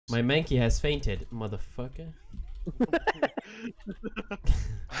My monkey has fainted, motherfucker.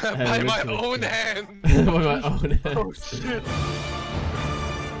 By my own hand. By my own hand. Oh shit.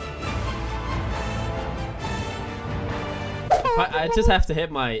 I just have to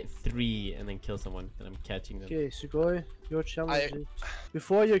hit my 3 and then kill someone, and I'm catching them. Okay, Sugoi, your challenge is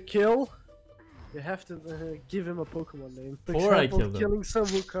before you kill, you have to give him a Pokemon name. For Before I example, kill them. killing some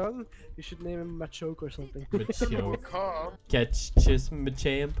Wukong, you should name him Machoke or something. Machoke. Catch just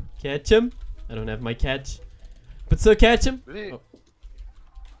Machamp. Catch him. I don't have my catch. But still catch him. Really? Oh.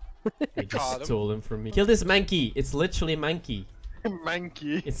 They just stole him from me. Kill this monkey. It's literally monkey.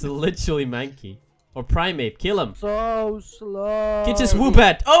 Monkey. It's literally monkey. Or primate. Kill him. So slow. Get this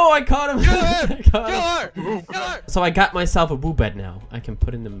Woobat. Oh, I caught him. Kill him. I caught him. Kill her. Kill her. So I got myself a Woobat now. I can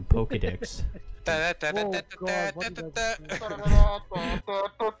put in them Pokedex.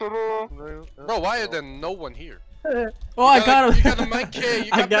 Bro, why are there no one here? Oh, I got him. You got a monkey. You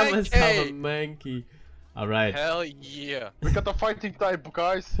I got got myself a monkey. monkey. Alright. Hell yeah. We got the fighting type,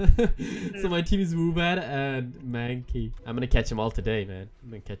 guys. So my team is Woobat and Mankey. I'm gonna catch them all today, man. I'm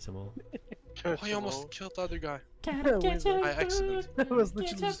gonna catch them all. Oh, I almost killed the other guy. I accident. was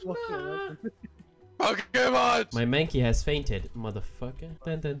literally just walking around. Pokemon! My Mankey has fainted, motherfucker.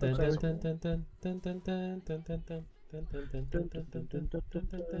 Dun dun dun dun dun dun dun dun dun dun dun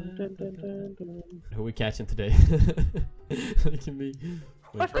dun dun. Who we catching today? Look at me.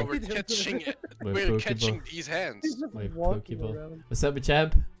 My Bro, we're catching it. My We're Pokeball. catching these hands. My walking Pokeball. around. What's up,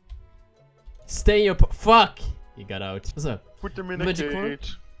 champ? Stay in your fuck! You got out. What's up? Put them in a Magic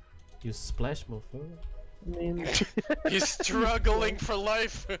cage. You splash, motherfucker. I mean, He's struggling for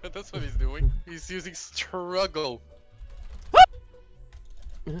life. That's what he's doing. He's using struggle.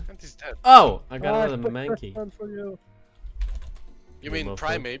 And he's dead. Oh! I got I another put Mankey. first one for you. You mean motherfucker.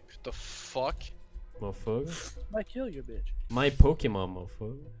 primate? The fuck? Motherfucker. I kill you, bitch. My Pokemon,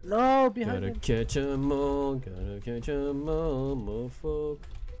 motherfucker. No, behind Gotta him, catch 'em all, gotta catch 'em all, motherfucker.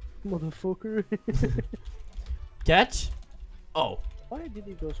 motherfucker. Catch? Oh. Why did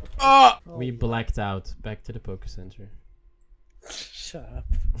he go so fast? Oh! Oh, We blacked out. Back to the Poke Center. Shut up.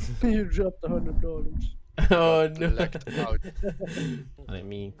 You dropped $100. Oh no. Blacked out. I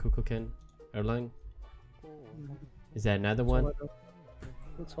mean, Kukulkan, Erlang. Is that another That's all one? I know.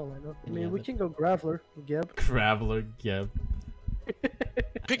 That's all I know. I Any mean, we other? can go Graveler, Geb. Graveler, yeah.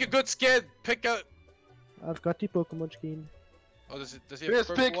 Pick a good skin. Pick a. I've got the Pokemon skin. Oh, does he have a Yes,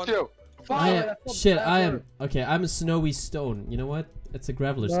 purple pick one? two. I am, that's not shit, I am. Graveler. Okay, I'm a Snowy Stone. You know what? It's a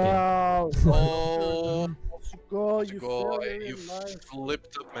Graveler skin. No. Oh, Go, you go. failure You in life.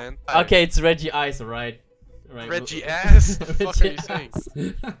 flipped up, man. Okay, it's Reggie Ice, alright. Alright, Reggie ass? The fuck are you saying?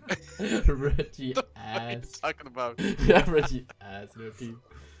 saying? Reggie What are you Ass. talking about? Yeah, Reggie Ass, Reggie.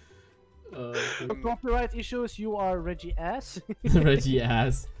 For copyright issues, you are Reggie Ass. Reggie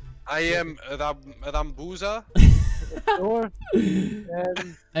Ass. I am Rambuza. or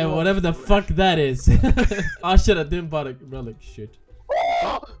and And whatever the fuck that is. Oh shit, I didn't buy a relic. Shit.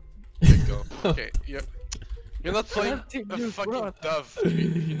 There you go. Okay, you're not playing Something a you fucking brought. dove,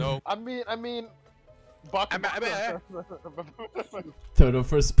 you know. I mean, but Toto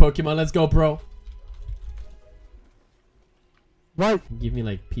first Pokemon, let's go, bro. right. Give me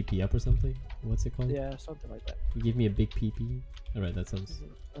like PP up or something. What's it called? Yeah, something like that. Give me a big PP. Alright, that sounds.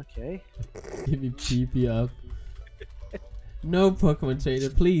 Okay. Give me PP up. No Pokemon trader,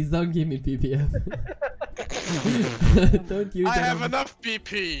 please don't give me PP up. Don't use I that have on- enough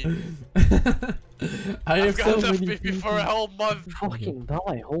PP. I have I've got so enough many PP for a whole month. Fucking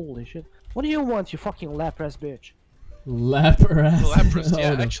die, holy shit. What do you want, you fucking Lapras bitch? Lapras. Lapras,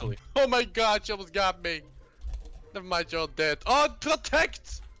 yeah, Oh, no. actually. Oh my god, she almost got me. Never mind, you're dead. Oh,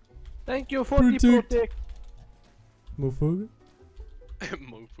 protect! Thank you for Protect. the protect. Motherfucker.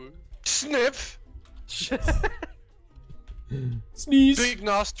 Mofu. Sniff! Sneeze. Big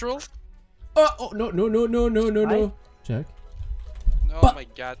nostril. Oh, no. Check. Oh Ba- my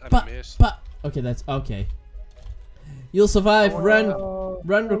god, I ba- missed. Okay, that's okay. You'll survive. Run.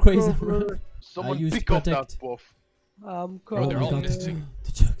 Run, Rayquaza, run. someone used pick up that protect. buff. I'm Bro, they're my all God. missing.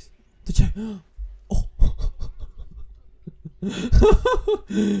 The chucks. The chuck. Oh.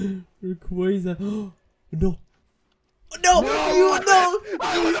 Rayquaza. No. No! You no!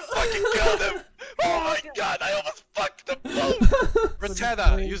 I would've fucking killed him! Oh my god, I almost fucked him both!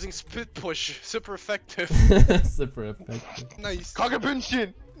 Rattata using split push, super effective. Super effective. Nice.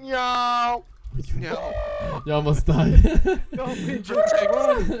 Kagabunshin! Meow! Yeah. You almost died. Go Pidgey,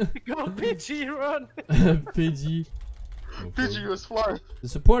 run! Go Pidgey, run! Pidgey. Pidgey was flying. The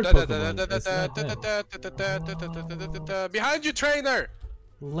support Pokemon is now Behind you, trainer!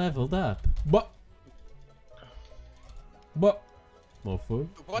 leveled up. What? Mofo.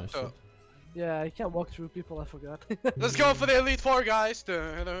 What the? Yeah, I can't walk through people, I forgot. Let's go for the Elite Four, guys.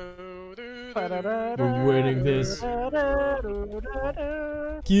 We're winning this.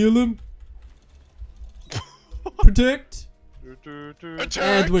 Kill him. Protect.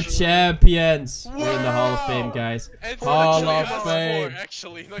 And we're champions. We're in the Hall of Fame, guys. Hall of Fame.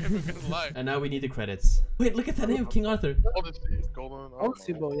 Actually, not even gonna lie. And now we need the credits. Wait, look at that name, King Arthur. Odyssey, golden.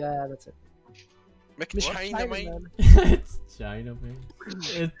 Odyssey bow, yeah, that's it. Make China, man. It's China, man.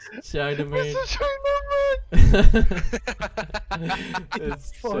 It's China, man. It's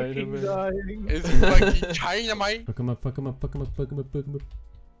China, Fucking man. dying. It's fucking China, man. Fuck him up, fuck him up, fuck him up, fuck him up, fuck him up.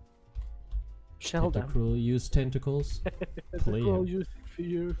 Shell down. Tentacruel, use tentacles. Play Tentacle him. used for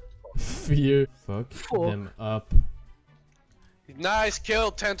you. Fear. Fuck them up. Nice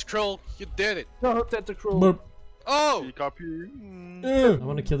kill, Tentacruel. You did it. No, Tentacruel. Burp. Oh! Copy. I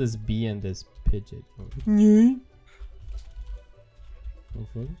want to kill this bee and this pigeon.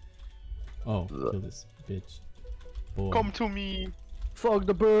 Oh, kill this bitch. Boy. Come to me. Fuck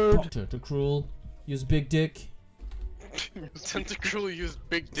the bird. Tentacruel, use big dick. Tentacruel used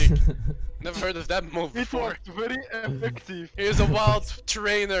big dick. Never heard of that move It before. was very effective. He's a wild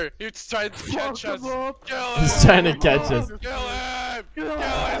trainer. He's trying to catch us. Fuck him up. Kill him! He's trying to catch us. Kill him! Kill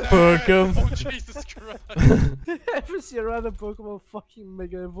him! Fuck him. Oh Jesus Christ! Ever see a random Pokemon fucking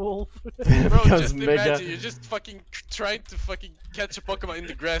Mega Evolve? Bro, Becomes just mega. imagine you're just fucking trying to fucking catch a Pokemon in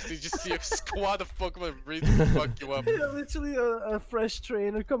the grass. And you just see a squad of Pokemon ready to fuck you up. Yeah, literally a fresh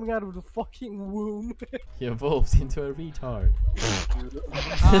trainer coming out of the fucking womb. He evolved into a retard.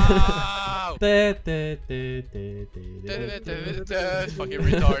 Ow! Fucking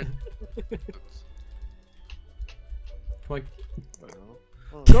retard. Come on.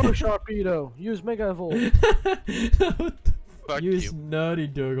 Go Sharpedo. Use Mega Evolve. What the Fuck Use you. naughty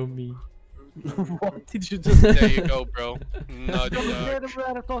dog on me. What did you just There you go, bro. Naughty Get dog. him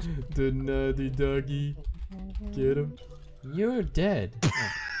right across. The naughty doggy. Get him. You're dead.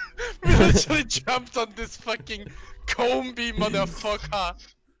 We literally jumped on this fucking Combi motherfucker.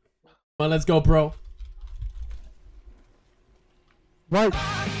 Come on, let's go, bro. Right.